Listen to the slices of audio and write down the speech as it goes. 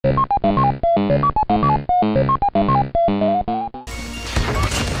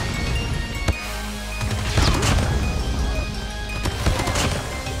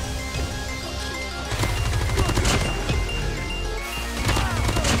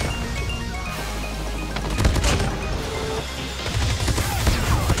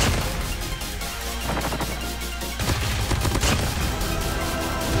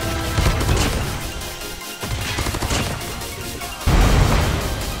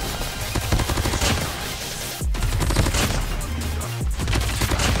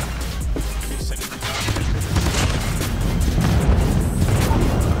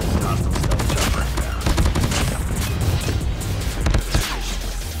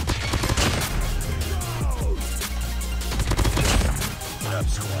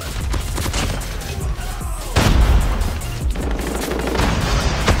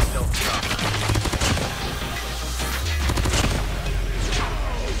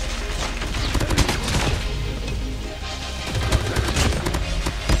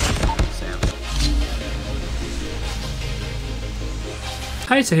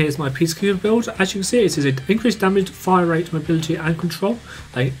Okay, so here's my Peacekeeper build. As you can see, it is an increased damage, fire rate, mobility and control.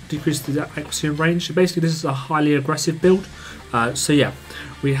 They decrease the accuracy and range. So basically this is a highly aggressive build. So yeah,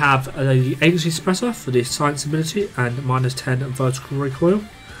 we have the agency suppressor for the science ability and -10 vertical recoil.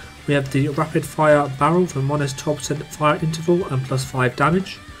 We have the rapid fire barrel for -12% fire interval and +5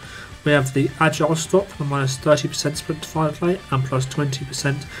 damage. We have the agile stop for -30% sprint to fire play and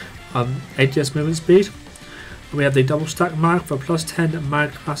 +20% ADS movement speed. We have the double stack mag for +10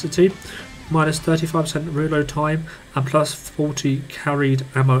 mag capacity, -35% reload time and +40 carried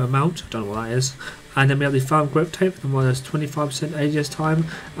ammo amount. Don't know what that is. And then we have the firm grip tape for -25% ADS time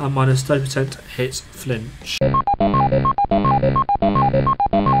and -30% hit flinch.